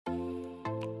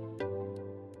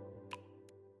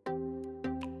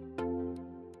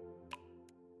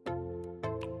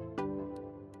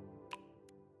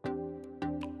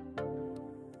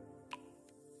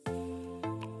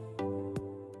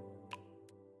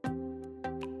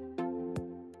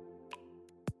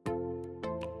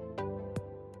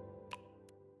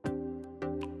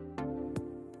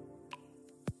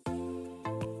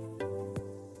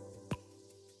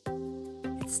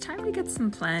It's time to get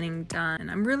some planning done.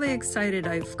 I'm really excited.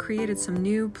 I've created some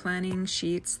new planning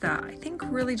sheets that I think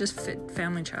really just fit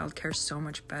family childcare so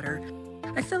much better.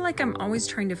 I feel like I'm always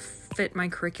trying to fit my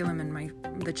curriculum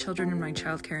and the children in my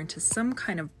childcare into some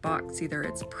kind of box, either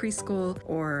it's preschool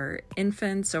or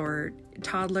infants or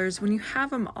toddlers. When you have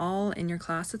them all in your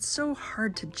class, it's so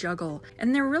hard to juggle.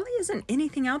 And there really isn't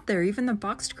anything out there, even the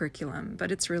boxed curriculum,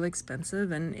 but it's really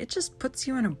expensive and it just puts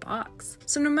you in a box.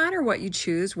 So no matter what you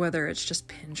choose, whether it's just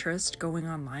Pinterest, going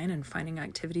online and finding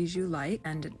activities you like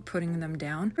and putting them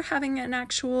down, or having an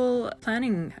actual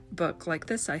planning book like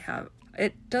this I have,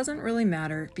 it doesn't really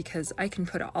matter because I can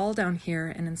put it all down here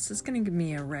and it's just going to give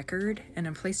me a record and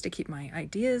a place to keep my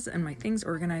ideas and my things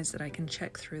organized that I can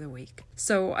check through the week.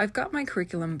 So I've got my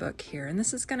curriculum book here and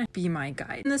this is going to be my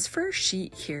guide. In this first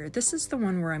sheet here, this is the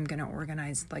one where I'm going to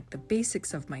organize like the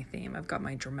basics of my theme. I've got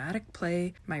my dramatic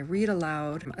play, my read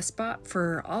aloud, a spot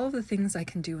for all of the things I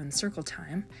can do in circle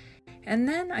time. And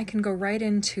then I can go right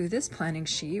into this planning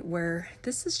sheet where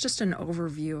this is just an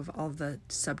overview of all the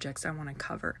subjects I want to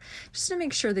cover, just to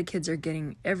make sure the kids are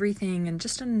getting everything and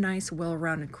just a nice,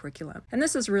 well-rounded curriculum. And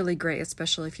this is really great,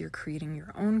 especially if you're creating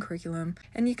your own curriculum.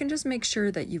 And you can just make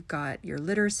sure that you've got your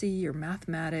literacy, your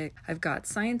mathematics. I've got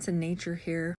science and nature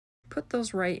here. Put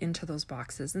those right into those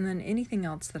boxes, and then anything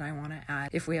else that I want to add.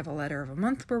 If we have a letter of a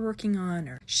month we're working on,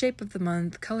 or shape of the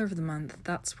month, color of the month,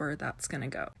 that's where that's going to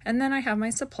go. And then I have my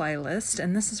supply list,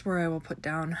 and this is where I will put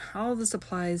down all the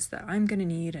supplies that I'm going to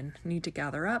need and need to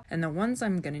gather up, and the ones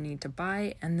I'm going to need to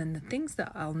buy, and then the things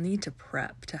that I'll need to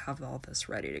prep to have all this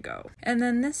ready to go. And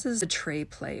then this is the tray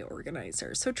play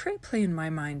organizer. So tray play, in my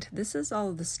mind, this is all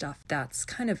of the stuff that's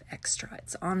kind of extra.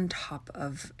 It's on top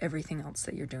of everything else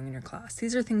that you're doing in your class.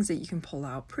 These are things that you can pull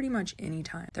out pretty much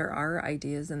anytime. There are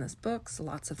ideas in this book, so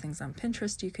lots of things on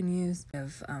Pinterest you can use. You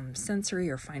have sensory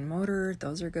or fine motor.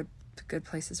 Those are good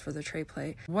places for the tray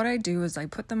play. What I do is I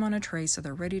put them on a tray so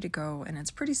they're ready to go, and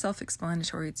it's pretty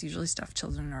self-explanatory. It's usually stuff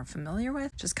children are familiar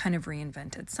with, just kind of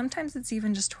reinvented. Sometimes it's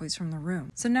even just toys from the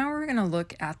room. So now we're going to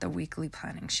look at the weekly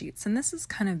planning sheets, and this is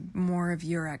kind of more of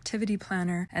your activity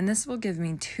planner, and this will give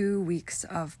me 2 weeks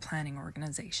of planning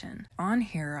organization. On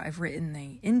here, I've written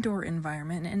the indoor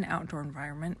environment and outdoor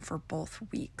environment for both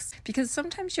weeks, because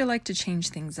sometimes you like to change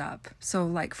things up. So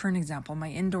like for an example, my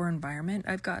indoor environment,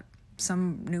 I've got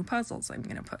some new puzzles I'm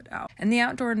going to put out. In the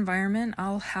outdoor environment,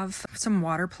 I'll have some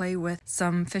water play with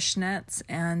some fish nets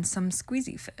and some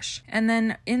squeezy fish. And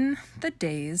then in the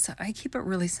days, I keep it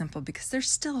really simple because there's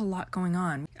still a lot going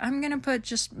on. I'm going to put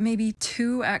just maybe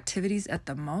 2 activities at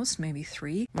the most, maybe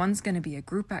 3. One's going to be a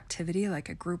group activity, like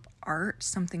a group art,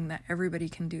 something that everybody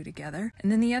can do together.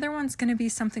 And then the other one's going to be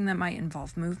something that might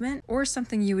involve movement or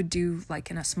something you would do like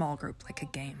in a small group, like a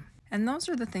game. And those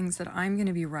are the things that I'm going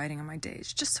to be writing on my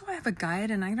days, just so I have a guide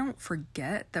and I don't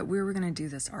forget that we were going to do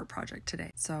this art project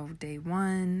today. So day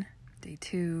 1, day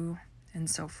 2, and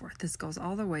so forth. This goes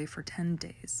all the way for 10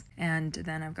 days. And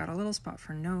then I've got a little spot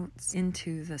for notes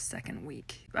into the second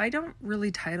week. I don't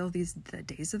really title these the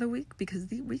days of the week because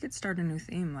we could start a new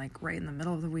theme like right in the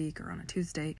middle of the week or on a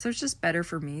Tuesday. So it's just better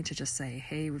for me to just say,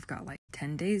 hey, we've got like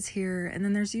 10 days here. And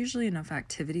then there's usually enough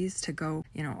activities to go,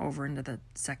 over into the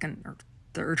second or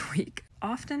third week.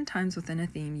 Oftentimes within a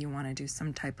theme, you want to do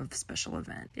some type of special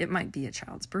event. It might be a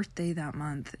child's birthday that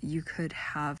month. You could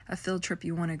have a field trip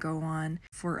you want to go on.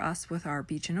 For us, with our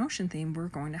beach and ocean theme, we're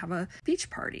going to have a beach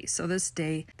party. So this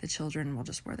day, the children will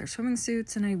just wear their swimming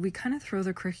suits and we kind of throw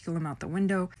the curriculum out the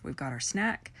window. We've got our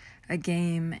snack, a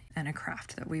game, and a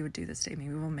craft that we would do this day.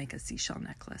 Maybe we'll make a seashell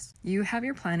necklace. You have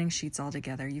your planning sheets all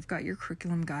together. You've got your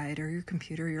curriculum guide or your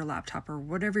computer, your laptop, or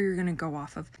whatever you're going to go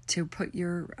off of to put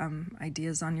your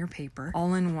ideas on your paper,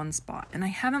 all in one spot. And I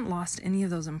haven't lost any of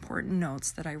those important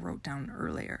notes that I wrote down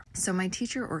earlier. So my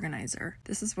teacher organizer,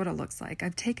 this is what it looks like.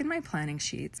 I've taken my planning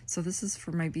sheets. So this is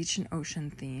for my beach and ocean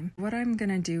theme. What I'm going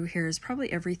to do here is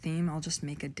probably every theme, I'll just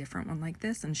make a different one like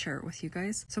this and share it with you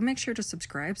guys. So make sure to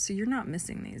subscribe so you're not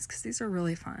missing these, because these are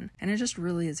really fun. And it just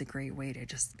really is a great way to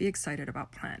just be excited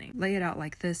about planning. Lay it out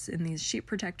like this in these sheet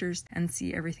protectors and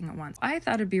see everything at once. I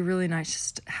thought it'd be really nice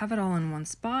just to have it all in one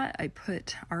spot. I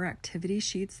put our activity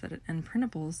sheets and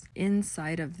printables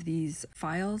inside of these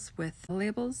files with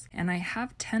labels, and I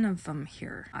have 10 of them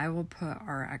here. I will put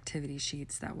our activity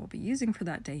sheets that we'll be using for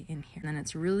that day in here. And then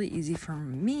it's really easy for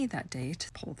me that day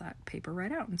to pull that paper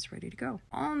right out and it's ready to go.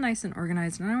 All nice and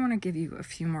organized, and I want to give you a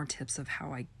few more tips of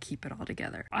how I keep it all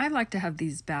together. I like to have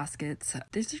these baskets.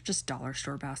 These are just dollar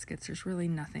store baskets. There's really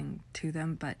nothing to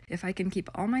them, but if I can keep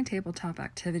all my tabletop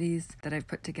activities that I've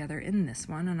put together in this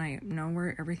one, and I know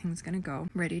where everything's going to go,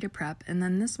 ready to prep, and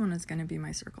then this one is going going to be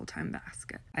my circle time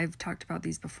basket. I've talked about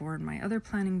these before in my other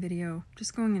planning video,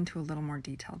 just going into a little more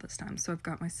detail this time. So I've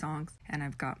got my songs and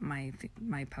I've got my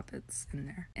puppets in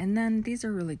there. And then these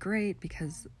are really great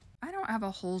because I don't have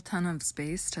a whole ton of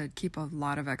space to keep a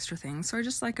lot of extra things, so I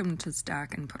just like them to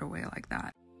stack and put away like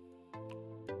that.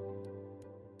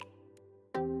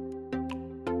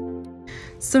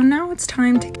 So now it's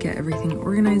time to get everything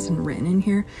organized and written in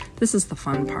here. This is the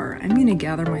fun part. I'm going to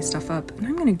gather my stuff up and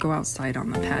I'm going to go outside on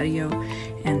the patio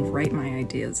and write my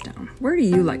ideas down. Where do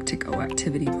you like to go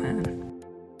activity plan?